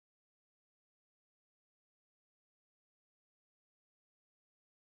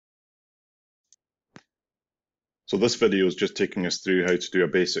So this video is just taking us through how to do a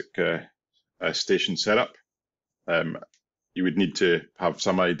basic station setup. You would need to have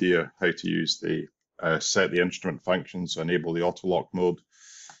some idea how to use the set the instrument function, so enable the auto lock mode,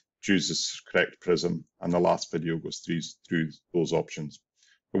 choose the correct prism, and the last video goes through those options.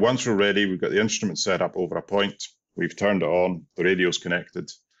 But once we're ready, we've got the instrument set up over a point, we've turned it on, the radio's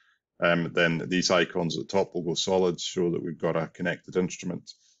connected, then these icons at the top will go solid, show that we've got a connected instrument.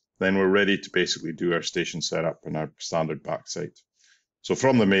 Then we're ready to basically do our station setup in our standard Backsight. So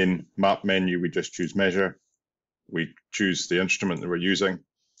from the main map menu, we just choose measure, we choose the instrument that we're using,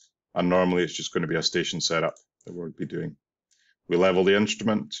 and normally it's just going to be a station setup that we'll be doing. We level the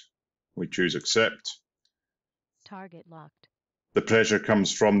instrument, we choose accept. Target locked. The pressure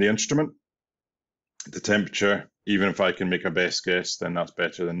comes from the instrument. The temperature, even if I can make a best guess, then that's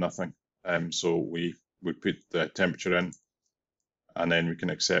better than nothing. So we put the temperature in, and then we can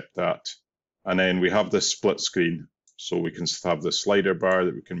accept that. And then we have this split screen, so we can have the slider bar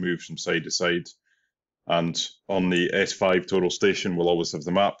that we can move from side to side. And on the S5 total station, we'll always have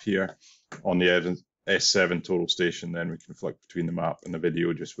the map here. On the S7 total station, then we can flick between the map and the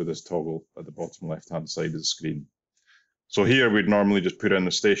video just with this toggle at the bottom left-hand side of the screen. So here we'd normally just put in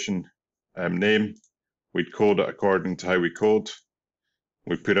the station name. We'd code it according to how we code.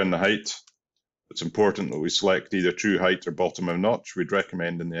 We put in the height. It's important that we select either true height or bottom of notch. We'd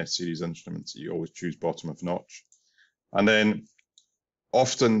recommend in the S-series instruments that you always choose bottom of notch. And then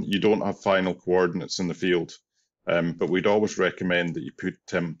often you don't have final coordinates in the field, but we'd always recommend that you put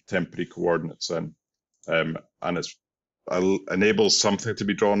temporary coordinates in. And it enables something to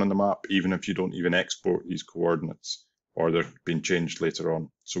be drawn on the map, even if you don't even export these coordinates or they're being changed later on.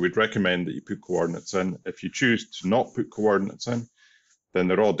 So we'd recommend that you put coordinates in. If you choose to not put coordinates in, then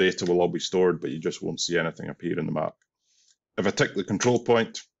the raw data will all be stored, but you just won't see anything appear in the map. If I tick the control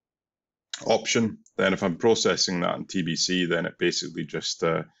point option, then if I'm processing that in TBC, then it basically just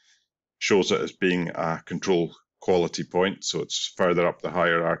shows it as being a control quality point, so it's further up the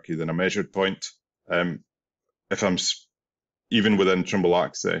hierarchy than a measured point. If I'm even within Trimble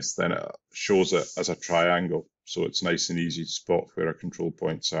Access, then it shows it as a triangle, so it's nice and easy to spot where our control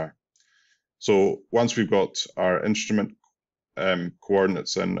points are. So once we've got our instrument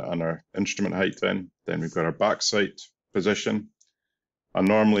coordinates in and our instrument height in, then we've got our Backsight position. And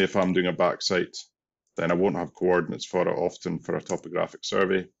normally if I'm doing a Backsight, then I won't have coordinates for it often for a topographic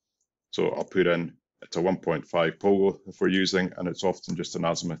survey. So I'll put in, it's a 1.5 pogo if we're using, and it's often just an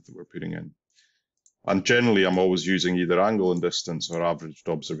azimuth that we're putting in. And generally I'm always using either angle and distance or averaged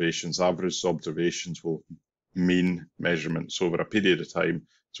observations. Averaged observations will mean measurements over a period of time.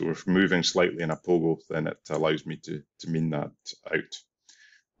 So if we're moving slightly in a pogo, then it allows me to mean that out.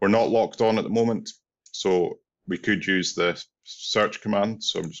 We're not locked on at the moment, so we could use the search command.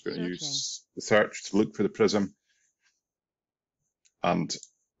 So I'm just going to use the search to look for the prism. And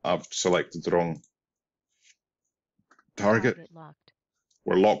I've selected the wrong target.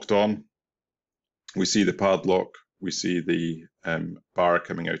 We're locked on. We see the padlock. We see the bar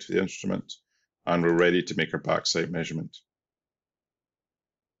coming out of the instrument. And we're ready to make our Backsight measurement.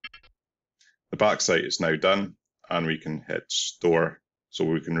 The Backsight is now done, and we can hit store so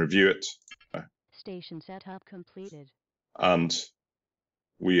we can review it. Station setup completed. And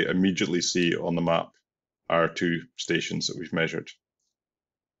we immediately see on the map our two stations that we've measured.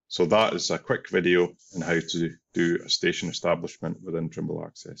 So that is a quick video on how to do a station establishment within Trimble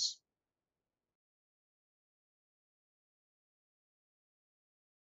Access.